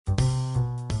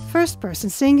first-person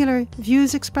singular,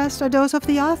 views expressed are those of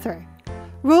the author.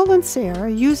 Roland Saher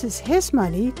uses his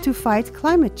money to fight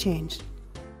climate change.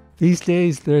 These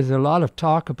days, there's a lot of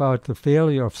talk about the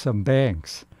failure of some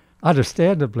banks.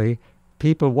 Understandably,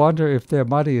 people wonder if their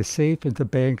money is safe in the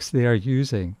banks they are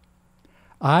using.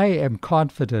 I am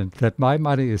confident that my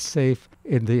money is safe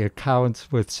in the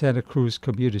accounts with Santa Cruz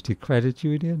Community Credit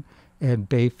Union and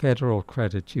Bay Federal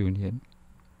Credit Union.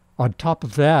 On top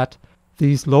of that,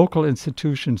 these local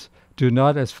institutions do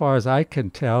not, as far as I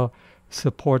can tell,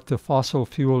 support the fossil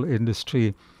fuel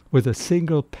industry with a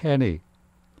single penny,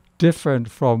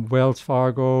 different from Wells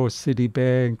Fargo,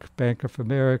 Citibank, Bank of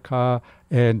America,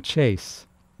 and Chase,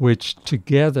 which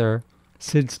together,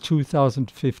 since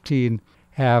 2015,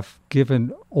 have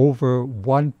given over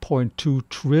 $1.2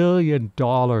 trillion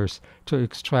to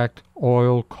extract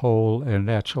oil, coal, and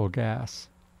natural gas.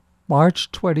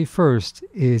 March 21st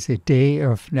is a day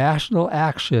of national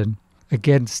action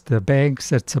against the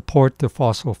banks that support the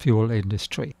fossil fuel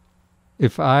industry.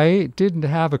 If I didn't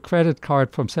have a credit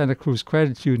card from Santa Cruz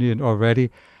Credit Union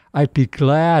already, I'd be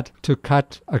glad to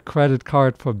cut a credit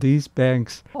card from these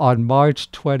banks on March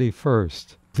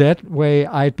 21st. That way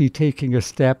I'd be taking a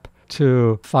step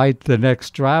to fight the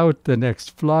next drought, the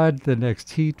next flood, the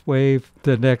next heat wave,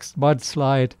 the next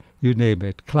mudslide, you name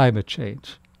it, climate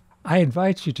change. I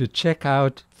invite you to check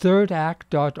out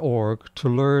thirdact.org to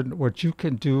learn what you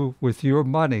can do with your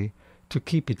money to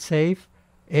keep it safe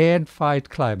and fight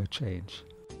climate change.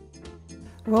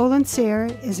 Roland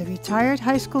Saher is a retired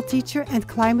high school teacher and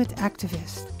climate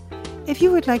activist. If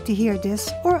you would like to hear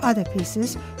this or other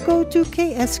pieces, go to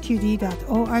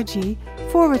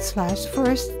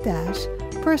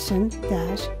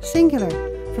ksqd.org/first-person-singular.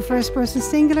 For First Person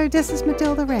Singular, this is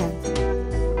Matilda Rand.